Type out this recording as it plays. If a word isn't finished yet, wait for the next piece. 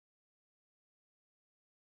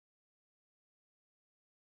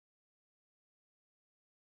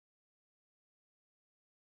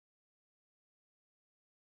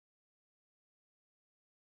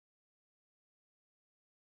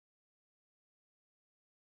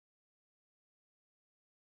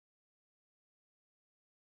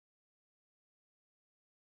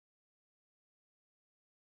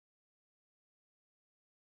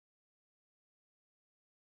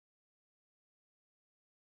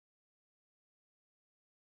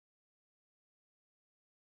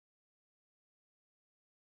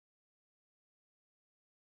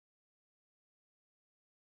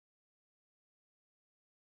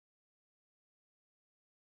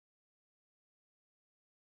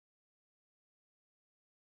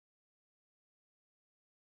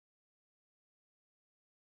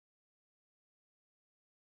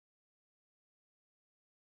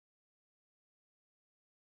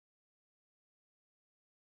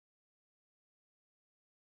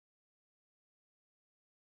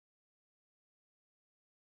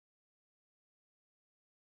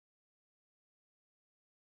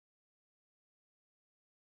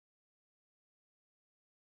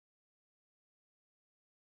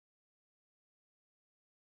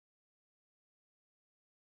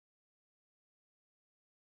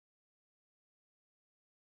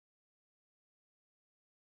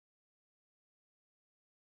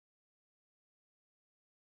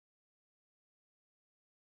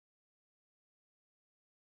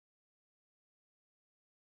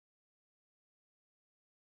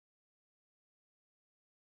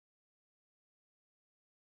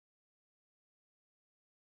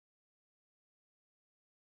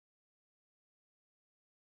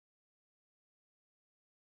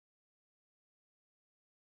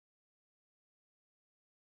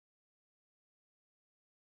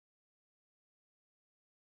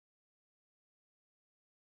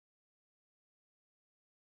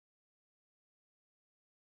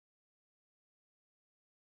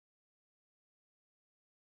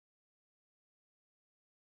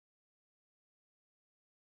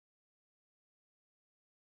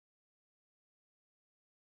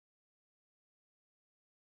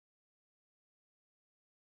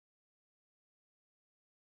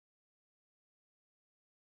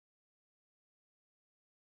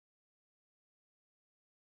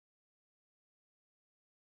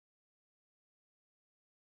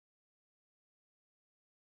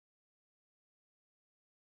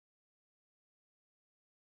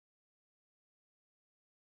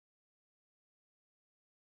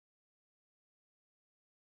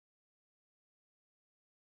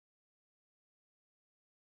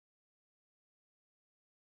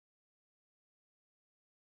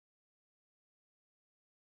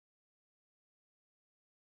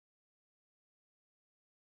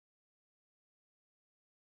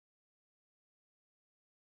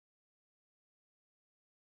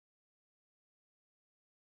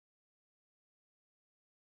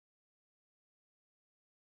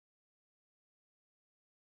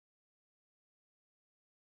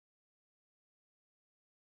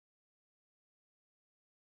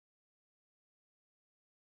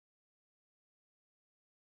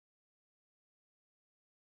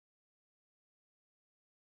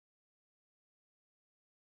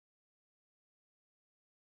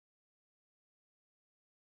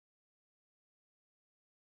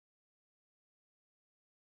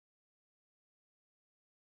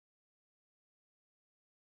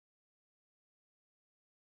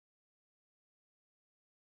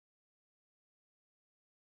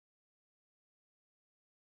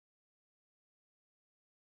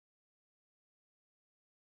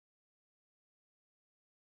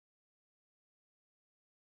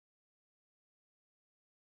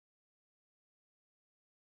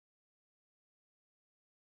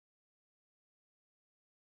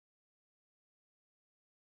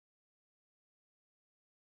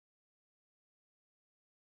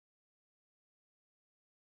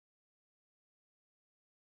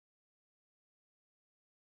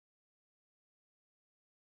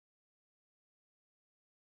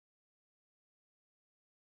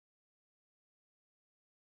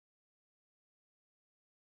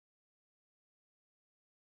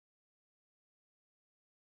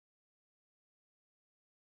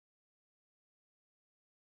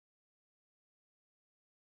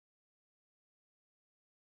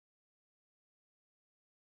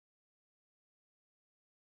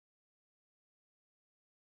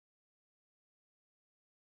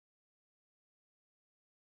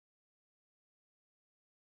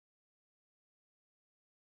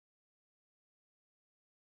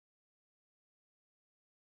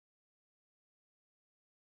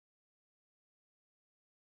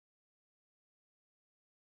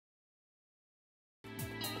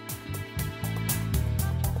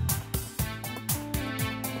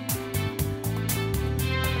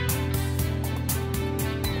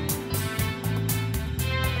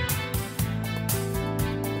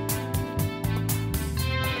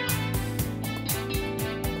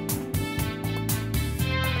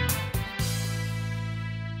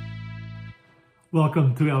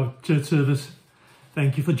Welcome to our church service.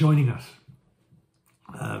 Thank you for joining us.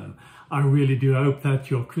 I really do hope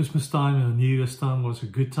that your Christmas time and New Year's time was a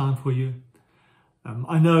good time for you.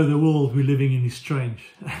 I know the world we're living in is strange,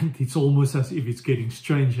 and it's almost as if it's getting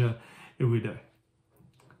stranger every day.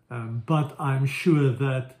 But I'm sure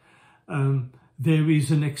that there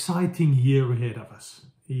is an exciting year ahead of us,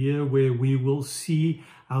 a year where we will see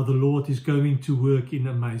how the Lord is going to work in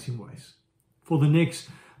amazing ways. For the next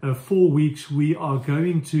 4 weeks, we are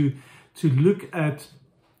going to look at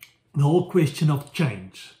the whole question of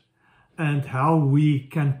change and how we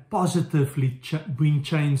can positively bring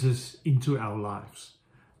changes into our lives.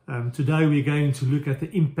 Today, we're going to look at the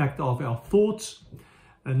impact of our thoughts.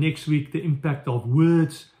 Next week, the impact of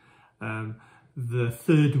words. The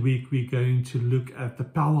third week, we're going to look at the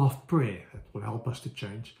power of prayer that will help us to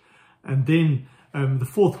change. And then the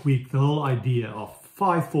fourth week, the whole idea of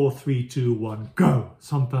 5, 4, 3, 2, 1, go.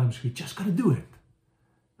 Sometimes we just got to do it.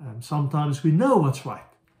 Sometimes we know what's right.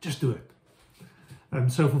 Just do it.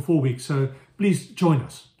 So for 4 weeks. So please join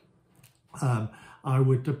us. I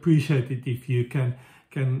would appreciate it if you can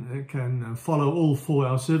follow all 4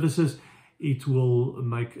 our services. It will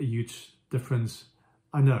make a huge difference,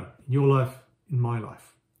 I know, in your life, in my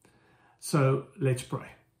life. So let's pray.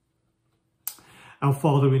 Our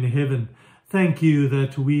Father in heaven, thank you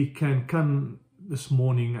that we can come this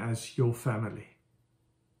morning as your family,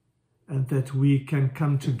 and that we can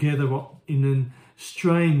come together in a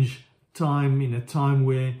strange time, in a time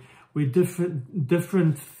where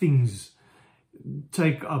different things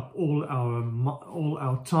take up all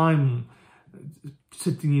our time,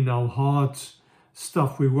 sitting in our hearts,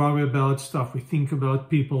 stuff we worry about, stuff we think about,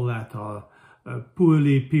 people that are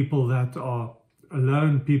poorly, people that are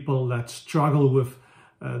alone, people that struggle with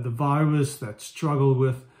the virus, that struggle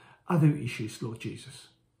with other issues, Lord Jesus.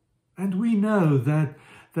 And we know that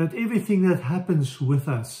everything that happens with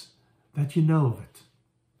us, that you know of it.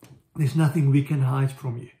 There's nothing we can hide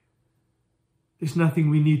from you. There's nothing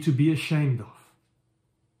we need to be ashamed of.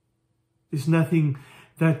 There's nothing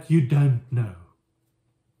that you don't know.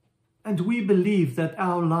 And we believe that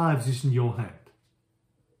our lives is in your hand.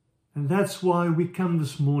 And that's why we come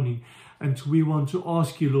this morning, and we want to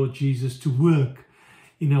ask you, Lord Jesus, to work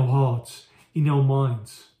in our hearts, in our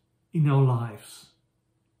minds, in our lives.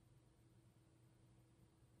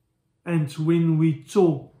 And when we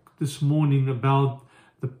talk this morning about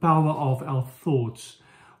the power of our thoughts,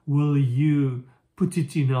 will you put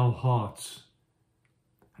it in our hearts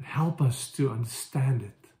and help us to understand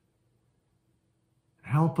it?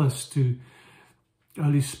 Help us to,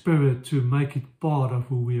 Holy Spirit, to make it part of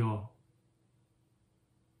who we are.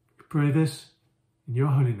 We pray this in your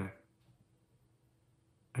holy name.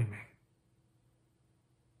 Amen.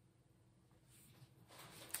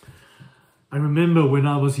 I remember when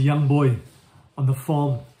I was a young boy on the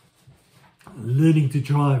farm, learning to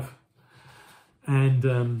drive,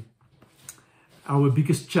 and our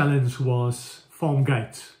biggest challenge was farm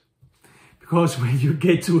gates, because when you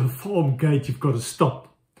get to a farm gate, you've got to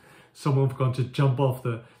stop. Someone's got to jump off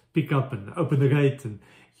the pickup and open the gate, and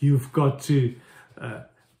you've got to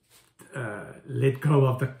let go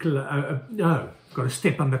of the got to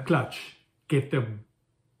step on the clutch, get the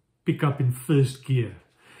pickup in first gear.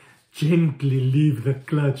 Gently leave the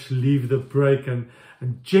clutch, leave the brake, and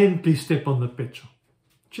gently step on the petrol,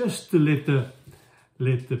 just to let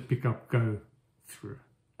the pickup go through.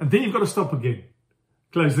 And then you've got to stop again,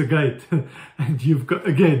 close the gate, and you've got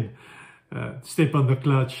again step on the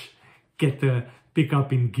clutch, get the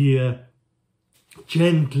pickup in gear,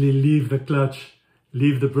 gently leave the clutch,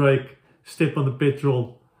 leave the brake, step on the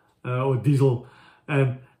petrol or diesel,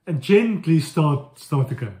 and gently start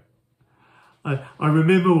to go. I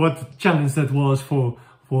remember what challenge that was for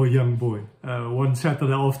a young boy. One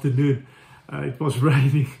Saturday afternoon, it was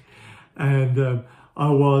raining, and I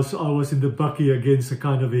was in the bucky against a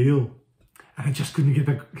kind of a hill, and I just couldn't get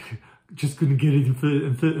it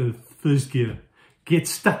in first gear. Get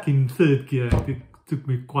stuck in third gear. It took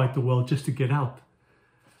me quite a while just to get out.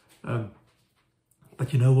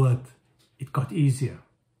 But you know what? It got easier.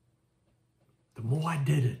 The more I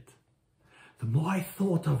did it, the more I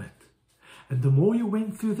thought of it. And the more you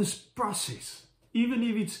went through this process, even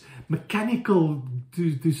if it's mechanical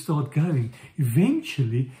to start going,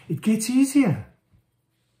 eventually it gets easier.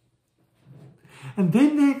 And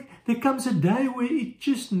then there comes a day where it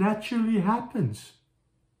just naturally happens.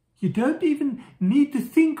 You don't even need to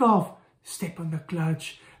think of step on the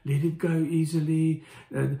clutch, let it go easily,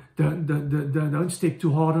 don't step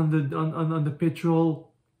too hard on the petrol.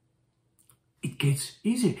 It gets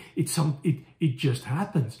easy. It just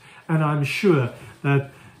happens. And I'm sure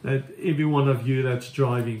that every one of you that's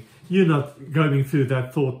driving, you're not going through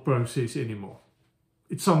that thought process anymore.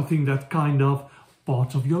 It's something that kind of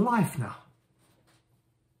part of your life now.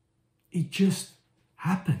 It just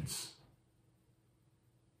happens.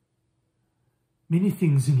 Many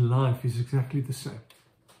things in life is exactly the same.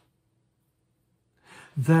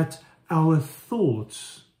 That our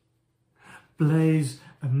thoughts plays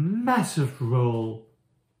a massive role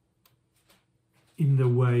in the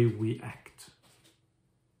way we act.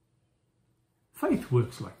 Faith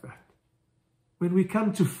works like that. When we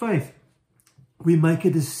come to faith, we make a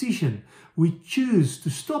decision. We choose to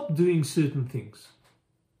stop doing certain things.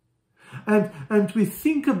 And we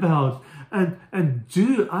think about and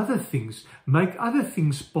do other things, make other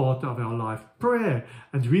things part of our life. Prayer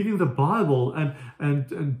and reading the Bible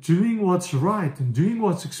and doing what's right and doing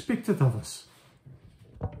what's expected of us.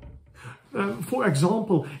 For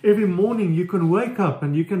example, every morning you can wake up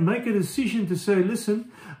and you can make a decision to say,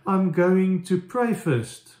 listen, I'm going to pray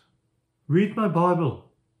first, read my Bible,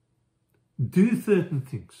 do certain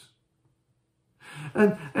things.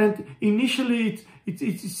 And initially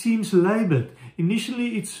it seems labored.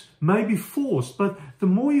 Initially it's maybe forced, but the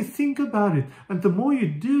more you think about it and the more you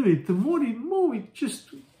do it, the more it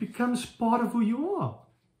just becomes part of who you are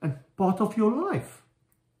and part of your life.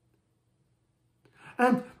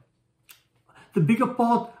 And the bigger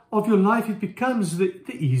part of your life it becomes, the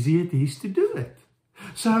easier it is to do it.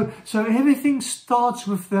 So everything starts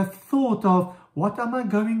with that thought of, what am I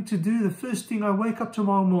going to do the first thing I wake up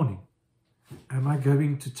tomorrow morning? Am I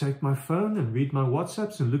going to take my phone and read my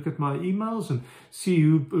WhatsApps and look at my emails and see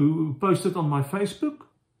who posted on my Facebook?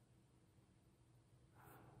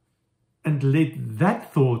 And let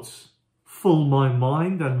that thoughts fill my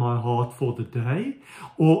mind and my heart for the day?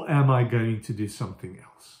 Or am I going to do something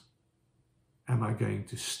else? Am I going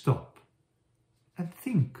to stop and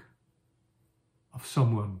think of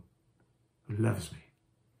someone who loves me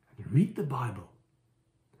and read the Bible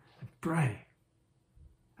and pray?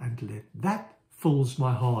 And let that fills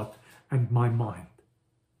my heart and my mind.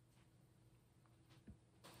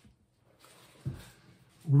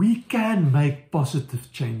 We can make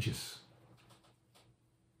positive changes.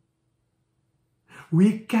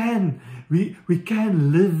 We can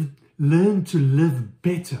learn to live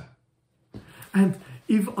better. And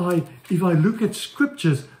if I look at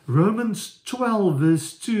scriptures, Romans 12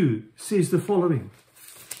 verse 2 says the following.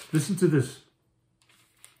 Listen to this.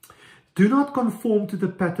 Do not conform to the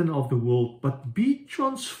pattern of the world, but be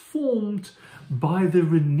transformed by the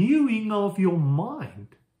renewing of your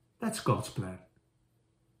mind. That's God's plan.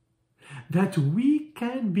 That we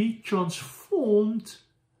can be transformed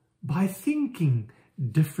by thinking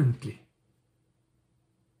differently.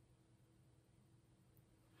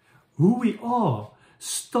 Who we are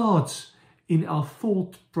starts in our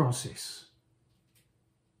thought process.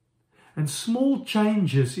 And small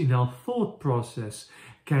changes in our thought process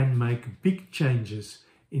can make big changes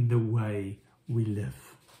in the way we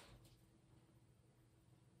live.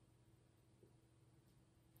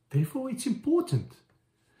 Therefore, it's important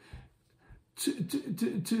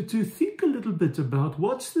to think a little bit about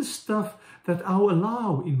what's the stuff that I'll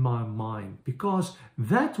allow in my mind, because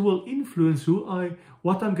that will influence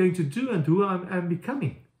what I'm going to do and who I am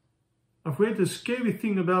becoming. I've read a scary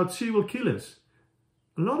thing about serial killers.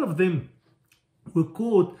 A lot of them were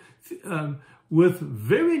caught with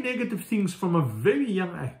very negative things from a very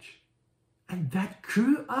young age. And that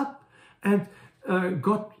grew up and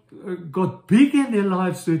got big in their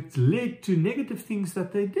lives, so it led to negative things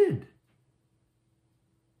that they did.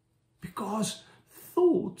 Because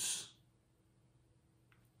thoughts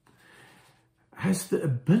has the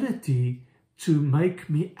ability to make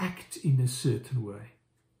me act in a certain way.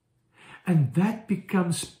 And that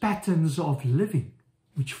becomes patterns of living,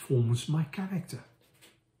 which forms my character.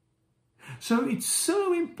 So it's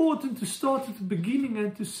so important to start at the beginning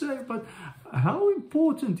and to say, but how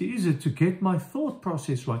important is it to get my thought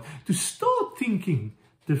process right? To start thinking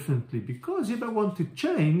differently, because if I want to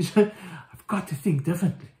change, I've got to think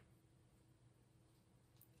differently.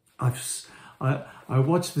 I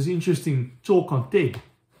watched this interesting talk on TED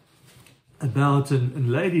about a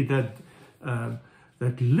lady that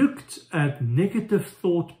looked at negative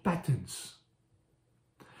thought patterns.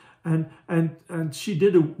 And she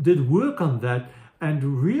did work on that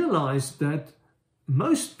and realized that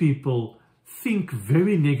most people think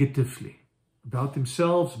very negatively about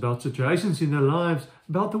themselves, about situations in their lives,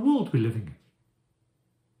 about the world we're living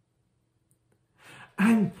in.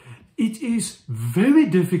 And it is very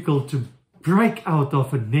difficult to break out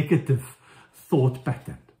of a negative thought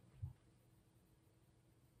pattern.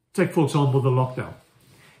 Take, for example, the lockdown.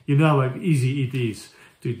 You know how easy it is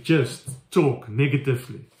to just talk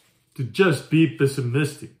negatively to just be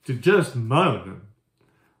pessimistic, to just moan,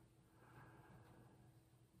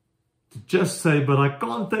 to just say, but I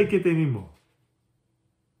can't take it anymore.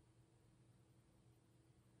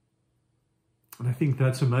 And I think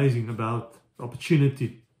that's amazing about the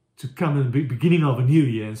opportunity to come in the beginning of a new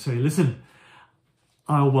year and say, listen,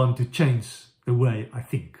 I want to change the way I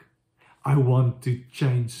think. I want to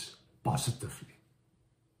change positively.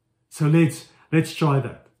 So let's try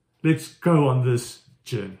that. Let's go on this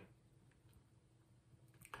journey.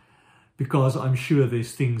 Because I'm sure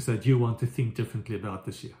there's things that you want to think differently about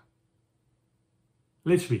this year.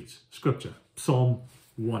 Let's read scripture. Psalm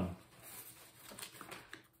 1.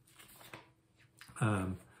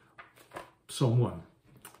 Psalm 1.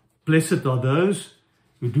 Blessed are those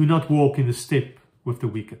who do not walk in the step with the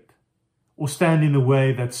wicked, or stand in the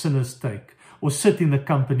way that sinners take, or sit in the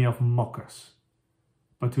company of mockers,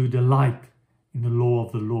 but who delight in the law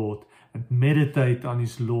of the Lord and meditate on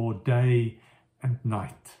his law day and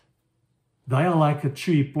night. They are like a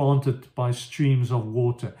tree planted by streams of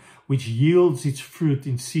water, which yields its fruit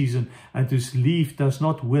in season and whose leaf does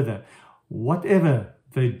not wither. Whatever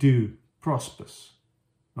they do prospers.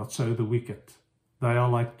 Not so the wicked. They are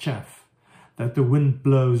like chaff that the wind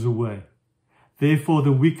blows away. Therefore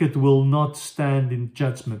the wicked will not stand in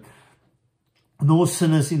judgment, nor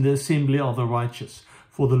sinners in the assembly of the righteous.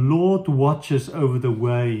 For the Lord watches over the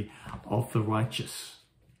way of the righteous.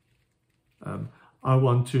 I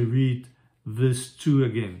want to read verse 2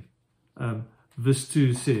 again. Verse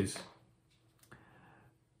 2 says,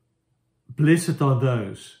 Blessed are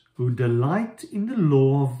those who delight in the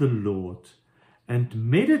law of the Lord and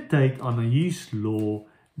meditate on his law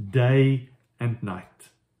day and night.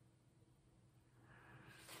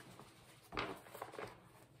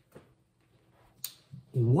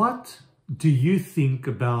 What do you think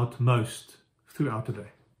about most throughout the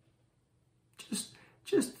day?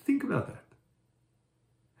 Just think about that.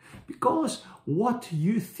 Because what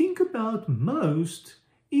you think about most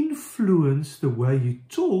influences the way you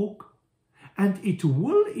talk, and it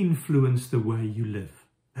will influence the way you live.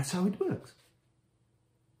 That's how it works.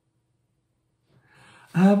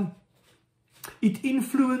 It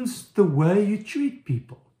influences the way you treat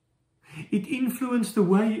people. It influences the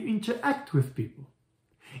way you interact with people.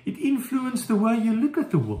 It influences the way you look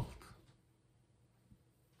at the world.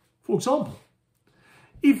 For example,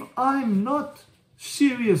 if I'm not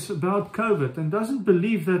serious about COVID and doesn't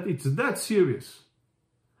believe that it's that serious,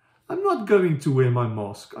 I'm not going to wear my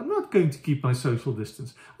mask. I'm not going to keep my social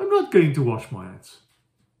distance. I'm not going to wash my hands.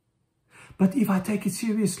 But if I take it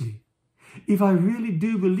seriously, if I really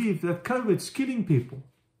do believe that COVID's killing people,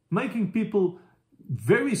 making people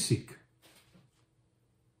very sick,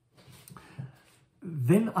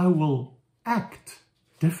 then I will act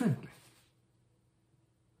differently.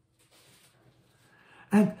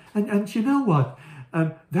 And you know what?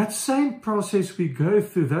 That same process, we go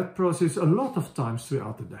through that process a lot of times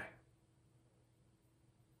throughout the day.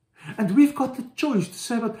 And we've got the choice to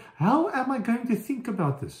say, but how am I going to think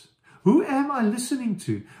about this? Who am I listening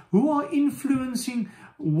to? Who are influencing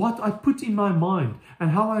what I put in my mind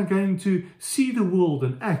and how I'm going to see the world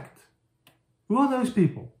and act? Who are those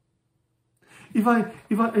people? If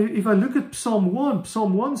I look at Psalm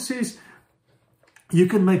 1 says you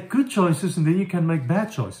can make good choices and then you can make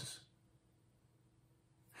bad choices.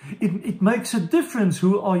 It makes a difference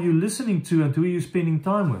who are you listening to and who are you spending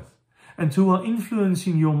time with and who are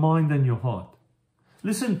influencing your mind and your heart.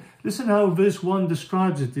 Listen how verse 1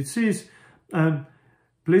 describes it. It says,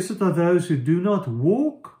 blessed are those who do not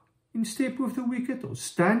walk in step with the wicked, or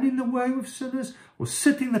stand in the way with sinners, or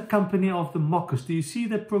sit in the company of the mockers. Do you see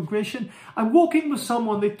that progression? I'm walking with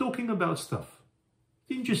someone, they're talking about stuff.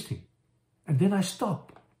 Interesting. And then I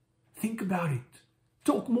stop, think about it,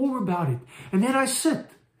 talk more about it. And then I sit,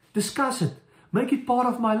 discuss it, make it part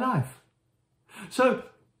of my life. So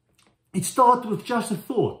it starts with just a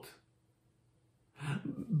thought.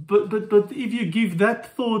 But if you give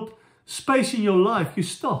that thought space in your life, you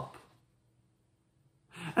stop.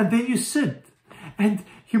 And then you sit and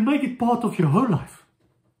you make it part of your whole life.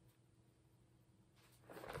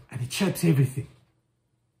 And it shapes everything.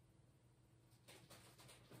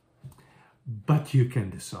 But you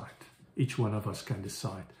can decide. Each one of us can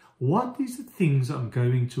decide. What is the things I'm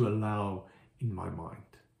going to allow in my mind?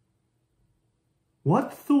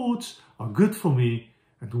 What thoughts are good for me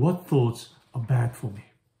and what thoughts are bad for me?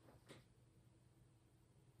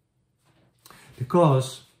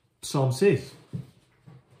 Because Psalm says,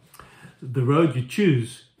 the road you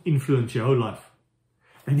choose influences your whole life.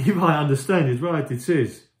 And if I understand it right, it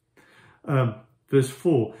says, verse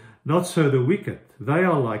 4, not so the wicked. They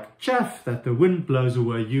are like chaff that the wind blows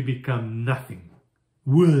away. You become nothing,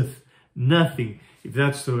 worth Nothing, if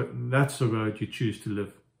that's the road you choose to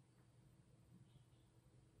live.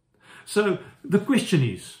 So the question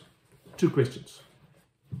is, two questions.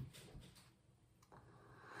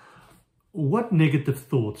 What negative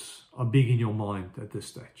thoughts are big in your mind at this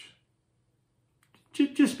stage?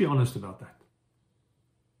 Just be honest about that.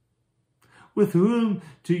 With whom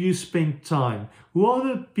do you spend time? Who are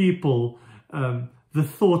the people, the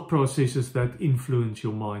thought processes that influence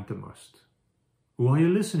your mind the most? Who are you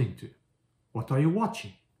listening to? What are you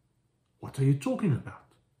watching? What are you talking about?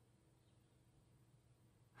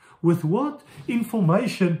 With what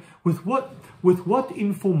information, with what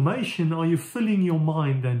information are you filling your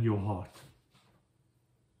mind and your heart?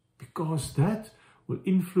 Because that will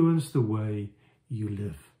influence the way you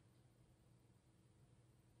live.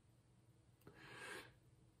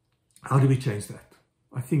 How do we change that?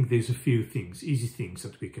 I think there's a few things, easy things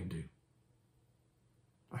that we can do.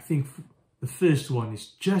 I think the first one is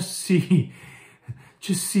just see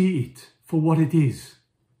it for what it is.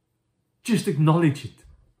 Just acknowledge it.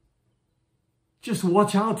 Just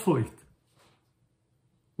watch out for it.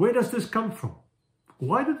 Where does this come from?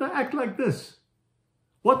 Why did I act like this?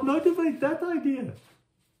 What motivates that idea?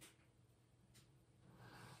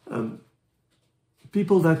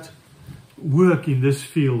 People that work in this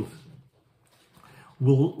field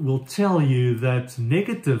will tell you that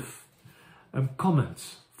negative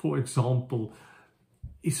comments, for example,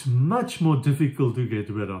 is much more difficult to get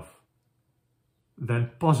rid of than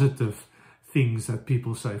positive things that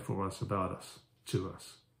people say for us, about us, to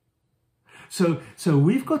us. So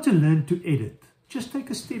we've got to learn to edit. Just take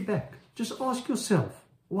a step back. Just ask yourself,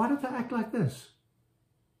 why did I act like this?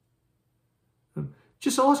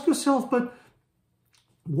 Just ask yourself, but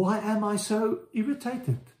why am I so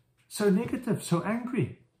irritated, so negative, so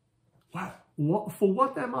angry? For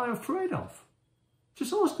what am I afraid of?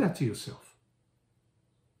 Just ask that to yourself.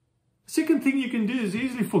 Second thing you can do is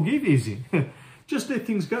easily forgive easy. Just let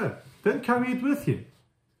things go. Don't carry it with you.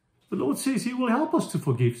 The Lord says He will help us to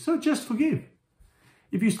forgive, so just forgive.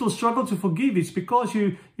 If you still struggle to forgive, it's because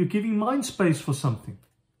you're giving mind space for something.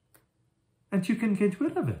 And you can get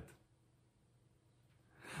rid of it.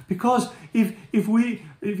 Because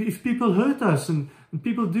if people hurt us and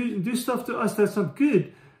people do stuff to us that's not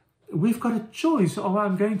good, we've got a choice. Or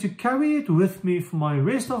I'm going to carry it with me for my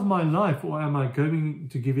rest of my life, or am I going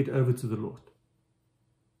to give it over to the Lord?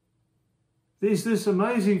 There's this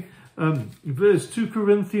amazing verse, 2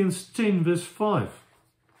 Corinthians 10 verse 5.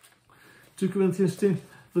 2 Corinthians 10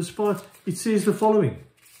 verse 5, it says the following.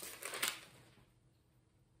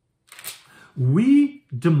 We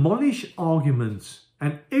demolish arguments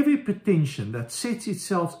and every pretension that sets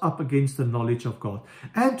itself up against the knowledge of God.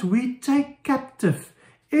 And we take captive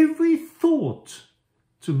every thought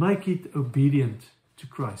to make it obedient to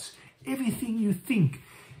Christ. Everything you think,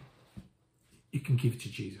 you can give to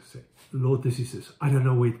Jesus. Say, Lord, this is this. I don't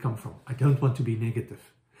know where it comes from. I don't want to be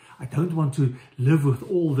negative. I don't want to live with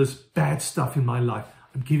all this bad stuff in my life.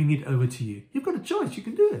 I'm giving it over to you. You've got a choice. You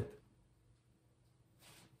can do it.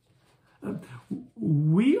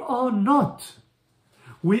 We are not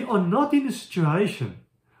in a situation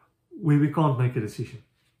where we can't make a decision.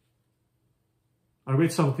 I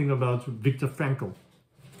read something about Viktor Frankl.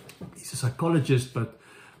 He's a psychologist, but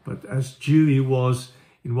as Jew, he was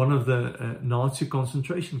in one of the Nazi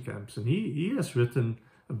concentration camps. And he has written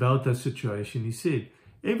about that situation. He said,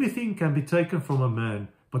 everything can be taken from a man,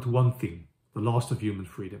 but one thing, the last of human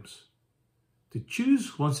freedoms. To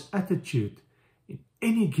choose one's attitude in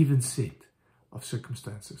any given set of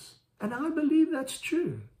circumstances. And I believe that's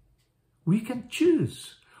true. We can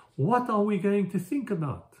choose. What are we going to think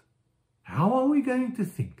about? How are we going to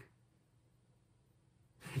think?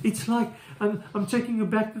 It's like, and I'm taking you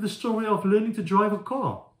back to the story of learning to drive a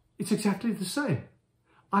car. It's exactly the same.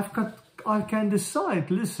 I can decide,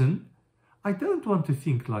 listen, I don't want to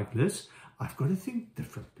think like this. I've got to think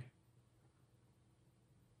differently.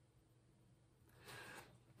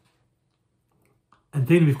 And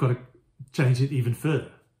then we've got to change it even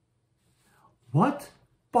further. What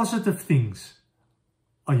positive things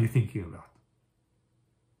are you thinking about?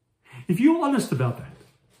 If you're honest about that,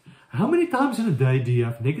 how many times in a day do you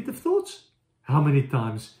have negative thoughts? How many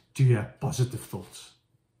times do you have positive thoughts?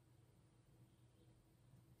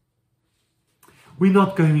 We're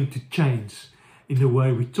not going to change in the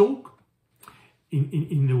way we talk,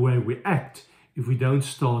 in the way we act, if we don't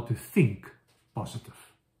start to think positive.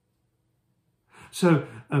 So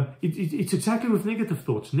it's exactly with negative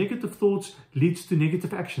thoughts. Negative thoughts leads to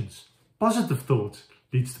negative actions. Positive thoughts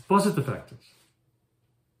leads to positive actions.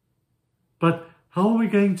 But how are we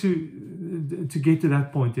going to get to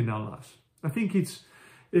that point in our lives? I think it's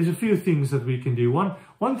there's a few things that we can do.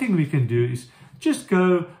 One thing we can do is just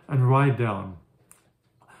go and write down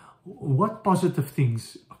what positive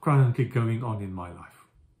things are currently going on in my life.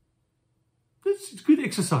 It's good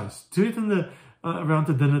exercise. Do it in the around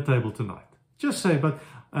the dinner table tonight. Just say, but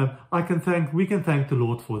we can thank the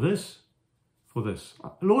Lord for this.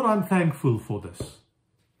 Lord, I'm thankful for this.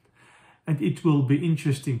 And it will be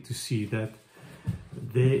interesting to see that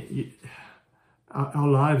our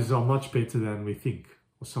lives are much better than we think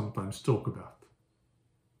or sometimes talk about.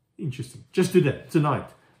 Interesting. Just do that tonight.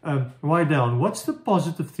 Write down what's the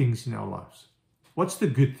positive things in our lives. What's the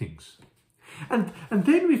good things? And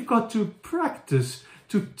then we've got to practice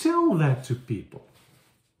to tell that to people.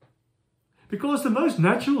 Because the most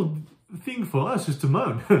natural thing for us is to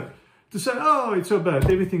moan. To say, oh, it's so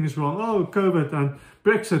bad, everything is wrong. Oh, COVID and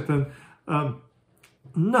Brexit and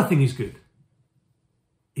nothing is good.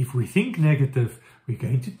 If we think negative, we're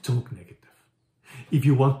going to talk negative. If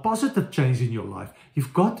you want positive change in your life,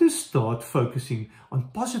 you've got to start focusing on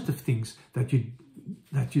positive things that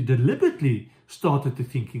you deliberately started to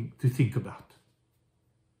think about.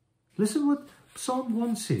 Listen what Psalm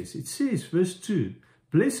 1 says. It says, verse 2,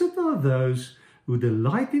 "Blessed are those who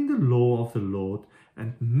delight in the law of the Lord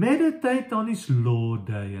and meditate on his law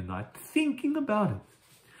day and night," thinking about it.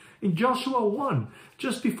 In Joshua 1,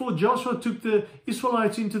 just before Joshua took the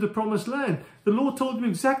Israelites into the promised land, the Lord told him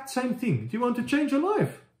exact same thing. Do you want to change your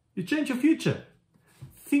life? You change your future.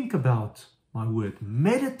 Think about my word.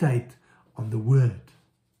 Meditate on the word.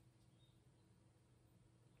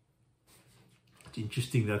 It's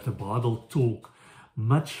interesting that the Bible talks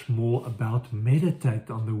much more about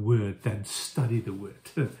meditate on the word than study the word.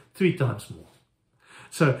 3 times more.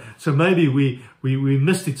 So maybe we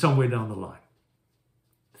missed it somewhere down the line.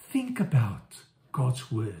 Think about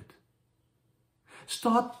God's word.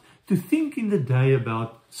 Start to think in the day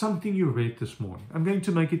about something you read this morning. I'm going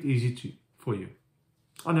to make it easy for you.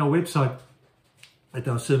 On our website, at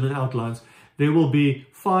our sermon outlines, there will be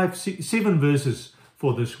 5, 6, 7 verses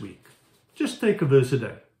for this week. Just take a verse a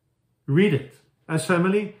day. Read it as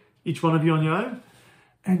family, each one of you on your own,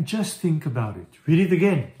 and just think about it. Read it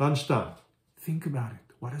again, lunchtime. Think about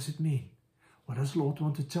it. What does it mean? What does the Lord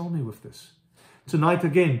want to tell me with this? Tonight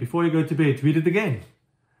again, before you go to bed, read it again.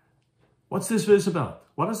 What's this verse about?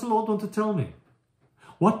 What does the Lord want to tell me?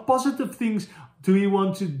 What positive things do He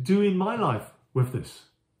want to do in my life with this?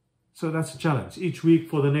 So that's a challenge each week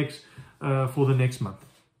for the next month.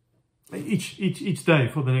 Each day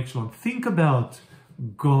for the next month. Think about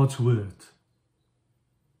God's word.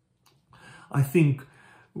 I think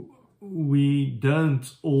we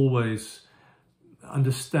don't always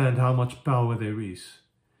understand how much power there is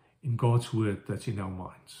in God's word that's in our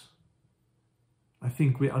minds. I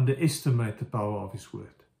think we underestimate the power of His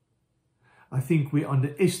word. I think we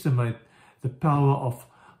underestimate the power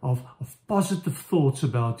of positive thoughts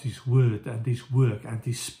about His word and His work and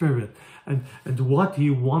His spirit and what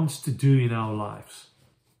He wants to do in our lives.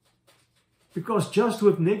 Because just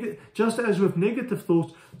as with negative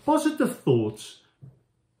thoughts, positive thoughts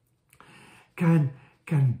can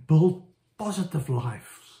build positive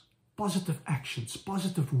lives, positive actions,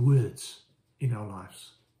 positive words in our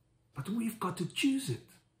lives. But we've got to choose it.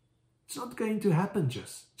 It's not going to happen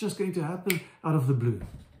just going to happen out of the blue.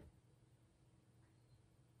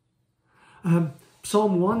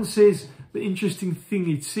 Psalm 1 says, the interesting thing,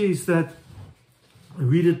 it says that,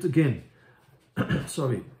 read it again,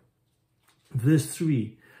 sorry, verse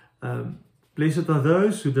 3, blessed are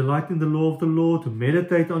those who delight in the law of the Lord, who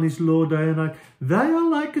meditate on His law day and night. They are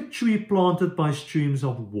like a tree planted by streams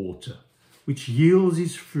of water, which yields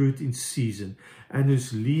its fruit in season, and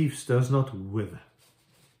whose leaves does not wither.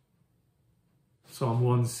 Psalm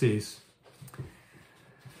 1 says,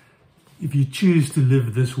 if you choose to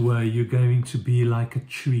live this way, you're going to be like a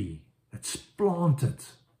tree that's planted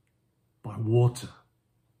by water,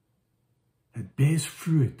 that bears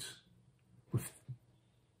fruit with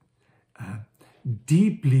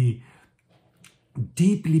deeply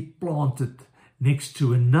planted next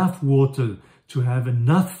to enough water to have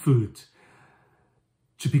enough food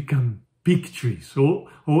to become big trees.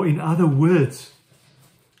 Or in other words,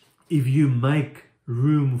 if you make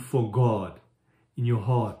room for God in your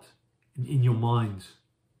heart, in your mind,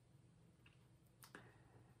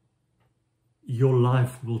 your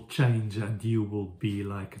life will change and you will be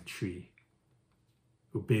like a tree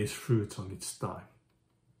who bears fruit on its time.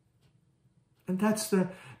 And that's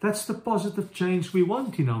the positive change we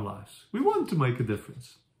want in our lives. We want to make a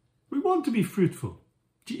difference. We want to be fruitful.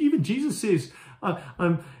 Even Jesus says,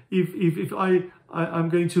 I'm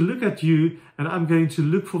going to look at you and I'm going to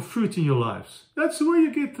look for fruit in your lives. That's the way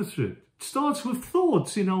you get the fruit. It starts with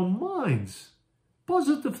thoughts in our minds.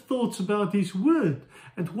 positive thoughts about His Word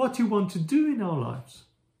and what He wants to do in our lives.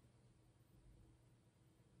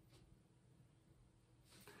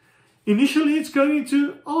 Initially, it's going to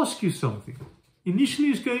ask you something.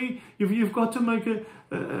 Initially, you've got to make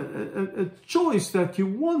a choice that you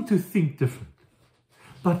want to think different.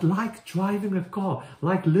 But like driving a car,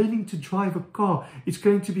 like learning to drive a car, it's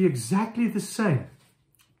going to be exactly the same.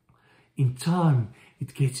 In time,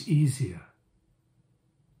 it gets easier.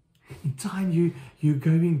 In time, you're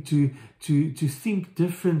going to think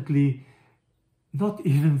differently, not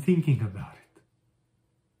even thinking about it.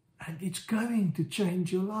 And it's going to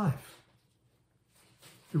change your life.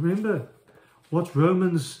 Remember what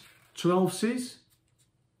Romans 12 says?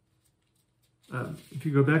 If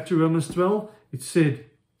you go back to Romans 12, it said,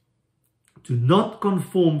 "Do not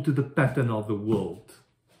conform to the pattern of the world,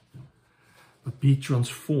 but be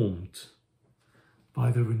transformed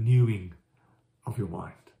by the renewing of your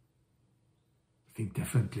mind." Think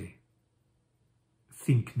differently.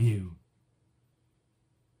 Think new.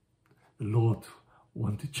 The Lord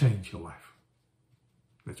wants to change your life.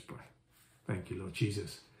 Let's pray. Thank you, Lord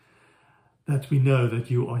Jesus, that we know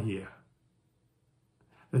that you are here,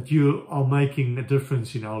 that you are making a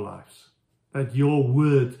difference in our lives, that your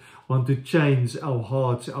word wants to change our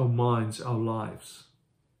hearts, our minds, our lives.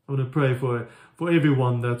 I want to pray for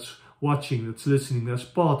everyone that's watching, that's listening, that's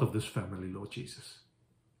part of this family, Lord Jesus.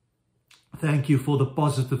 Thank you for the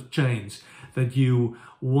positive change that you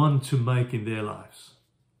want to make in their lives.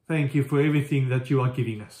 Thank you for everything that you are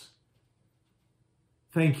giving us.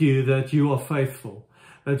 Thank you that you are faithful,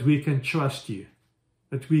 that we can trust you,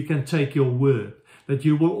 that we can take your word, that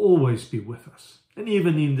you will always be with us. And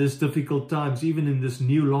even in these difficult times, even in this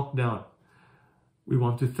new lockdown, we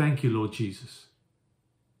want to thank you, Lord Jesus,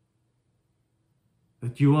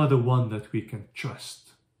 that you are the one that we can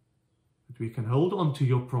trust, that we can hold on to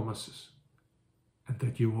your promises, and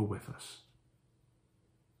that you are with us.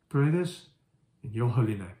 Pray this in your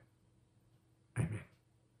holy name. Amen.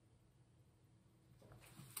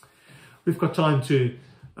 We've got time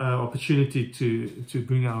opportunity to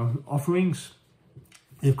bring our offerings.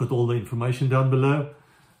 You've got all the information down below.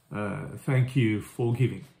 Thank you for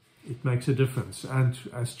giving. It makes a difference. And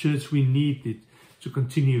as church, we need it to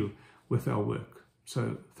continue with our work.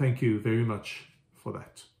 So thank you very much for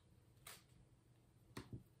that.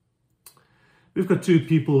 We've got two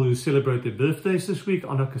people who celebrate their birthdays this week.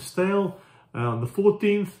 Anna Castell on the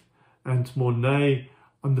 14th and Monet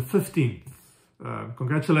on the 15th.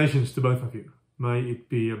 Congratulations to both of you. May it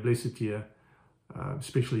be a blessed year,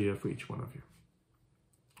 special year for each one of you.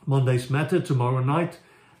 Mondays Matter tomorrow night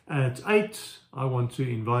at 8. I want to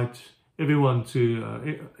invite everyone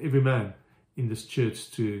every man in this church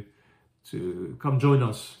to come join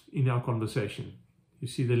us in our conversation. You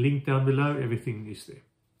see the link down below, everything is there.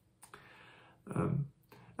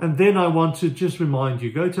 And then I want to just remind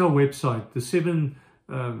you, go to our website, the 7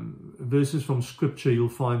 verses from Scripture you'll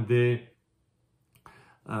find there.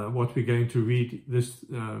 What we're going to read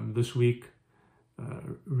this week.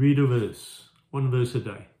 Read a verse, 1 verse a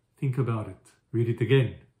day. Think about it. Read it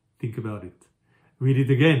again. Think about it. Read it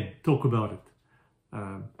again. Talk about it.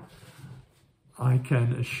 I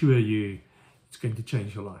can assure you it's going to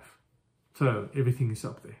change your life. So everything is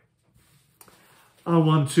up there. I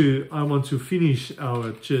want to finish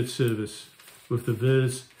our church service with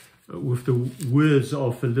the words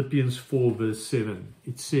of Philippians 4 verse 7.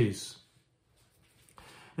 It says,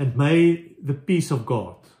 "And may the peace of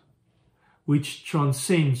God, which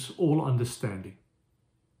transcends all understanding,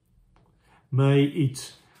 may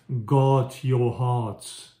it guard your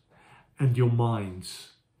hearts and your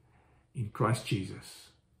minds in Christ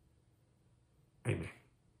Jesus." Amen.